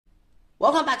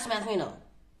Welcome back to Math.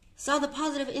 Solve the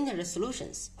positive integer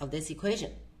solutions of this equation.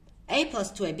 A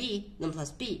plus 2ab then plus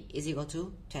b is equal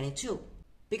to 22.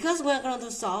 Because we are going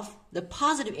to solve the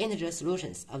positive integer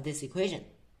solutions of this equation,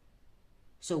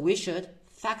 so we should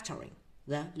factoring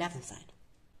the left-hand side.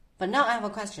 But now I have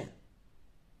a question.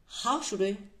 How should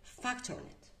we factor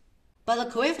it? But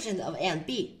the coefficient of a and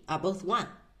b are both 1,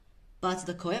 but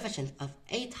the coefficient of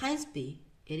a times b,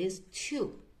 it is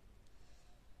 2.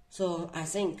 So I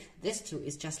think this 2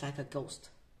 is just like a ghost.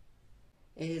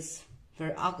 It is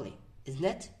very ugly, isn't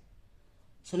it?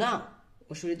 So now,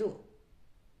 what should we do?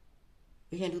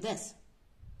 We can do this.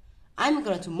 I'm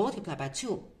going to multiply by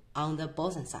 2 on the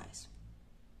both sides.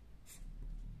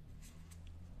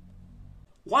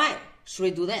 Why should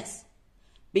we do this?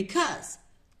 Because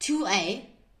 2a,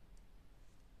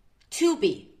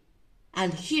 2b,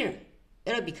 and here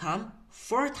it will become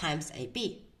 4 times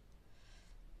ab.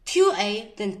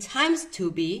 2a then times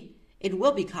 2b, it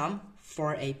will become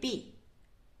 4ab.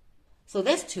 So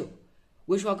this 2,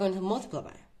 which we are going to multiply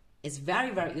by, is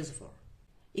very, very useful.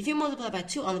 If you multiply by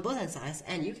 2 on the both sides,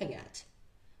 and you can get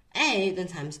a then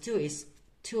times 2 is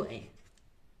 2a.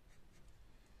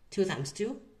 2 times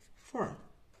 2, 4.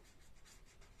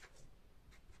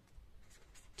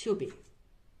 2b.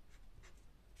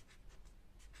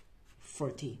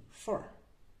 44.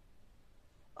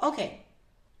 Okay.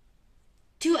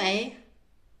 2a,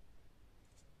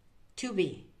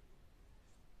 2b.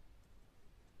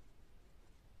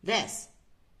 This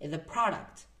is the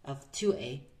product of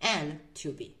 2a and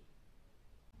 2b.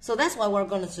 So that's why we're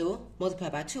going to multiply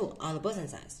by 2 on the both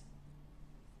sides.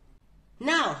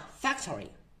 Now, factoring.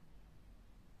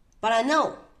 But I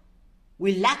know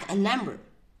we lack a number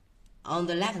on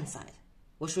the left-hand side.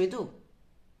 What should we do?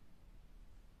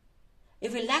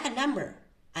 If we lack a number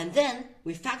and then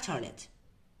we factor it,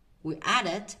 we add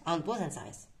it on both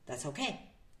sides, that's okay.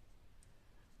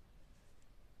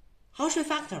 How should we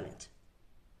factor it?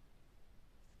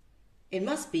 It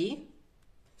must be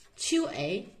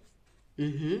 2a,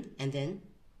 and then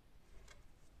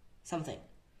something,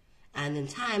 and then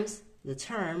times the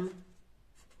term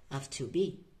of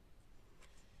 2b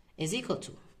is equal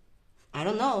to, I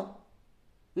don't know,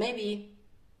 maybe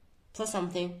plus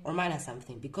something or minus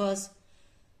something, because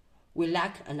we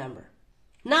lack a number.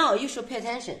 Now you should pay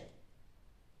attention.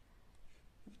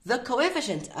 The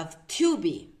coefficient of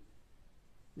 2b,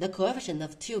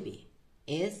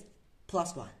 is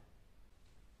plus 1.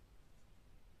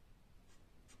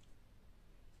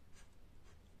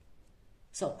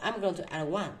 So I'm going to add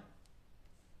 1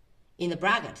 in the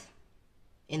bracket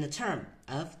in the term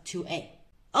of 2a.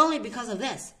 Only because of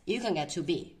this, you can get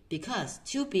 2b, because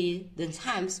 2b then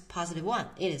times positive 1,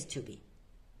 it is 2b.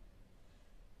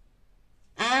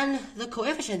 And the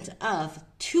coefficient of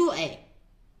 2a,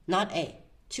 not a,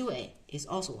 2a is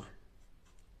also 1.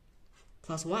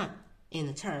 Plus 1 in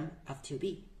the term of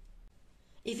 2b.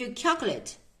 If you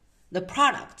calculate the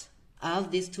product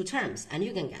of these two terms, and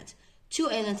you can get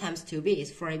 2a then times 2b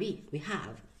is 4ab, we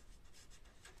have.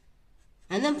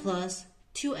 And then plus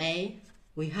 2a,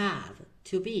 we have.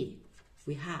 2b,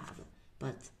 we have.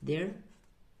 But there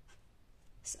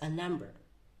is a number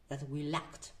that we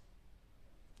lacked.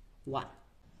 1.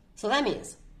 So that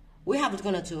means we have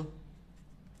to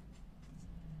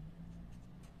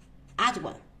add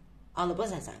 1 on the both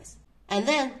sides. And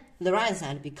then the right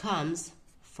side becomes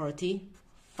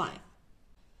 45.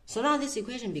 So now this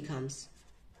equation becomes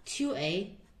 2a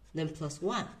then plus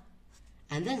 1,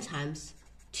 and then times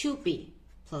 2b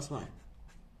plus 1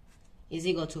 is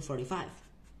equal to 45.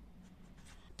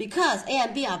 Because a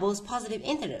and b are both positive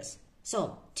integers,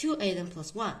 so 2a then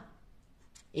plus 1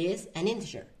 is an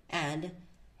integer, and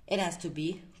it has to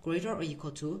be greater or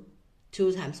equal to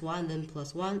 2 times 1 then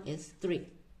plus 1 is 3.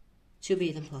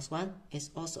 2b then plus 1 is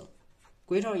also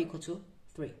greater or equal to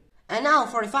 3. And now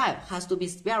 45 has to be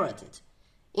separated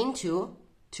into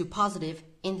two positive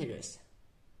integers.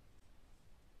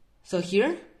 So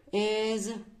here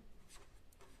is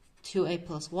 2a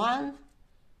plus 1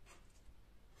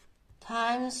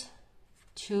 times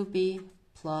 2b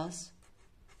plus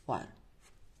 1.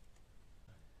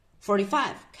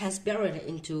 45 can separate it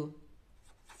into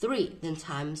 3 then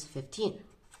times 15,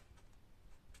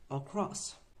 or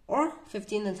cross, or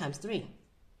 15 then times 3,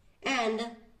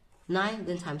 and 9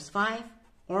 then times 5,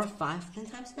 or 5 then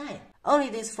times 9. Only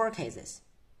these 4 cases.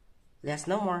 There's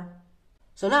no more.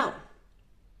 So now,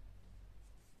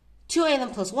 2a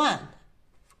then plus 1,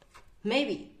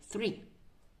 maybe 3.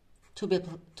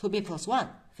 2b plus 1,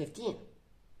 15.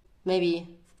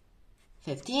 Maybe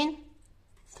 15,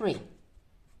 3.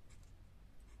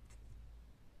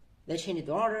 They change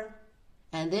the order,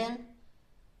 and then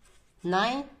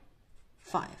 9,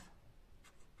 5.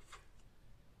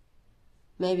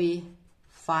 maybe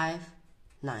 5,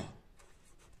 9.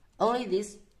 Only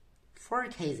these 4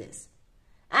 cases.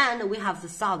 And we have to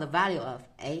solve the value of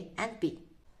A and B.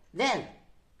 Then,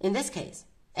 in this case,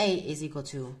 A is equal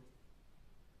to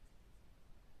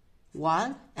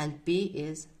 1 and B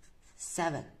is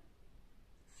 7.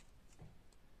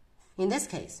 In this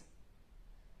case,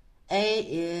 A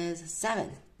is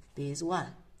 7, B is 1.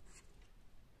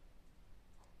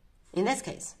 In this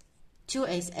case,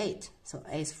 2A is 8, so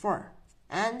A is 4,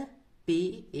 and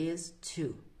B is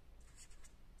 2.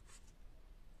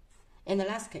 In the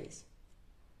last case,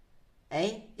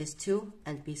 A is 2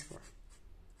 and B is 4.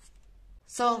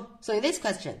 So in this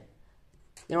question,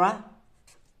 there are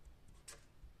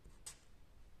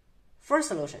 4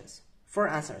 solutions, 4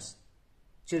 answers.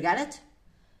 Did you get it?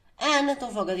 And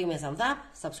don't forget to give me a thumbs up,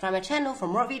 subscribe my channel for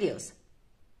more videos.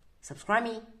 Subscribe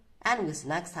me, and we'll see you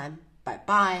next time.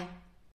 Bye-bye.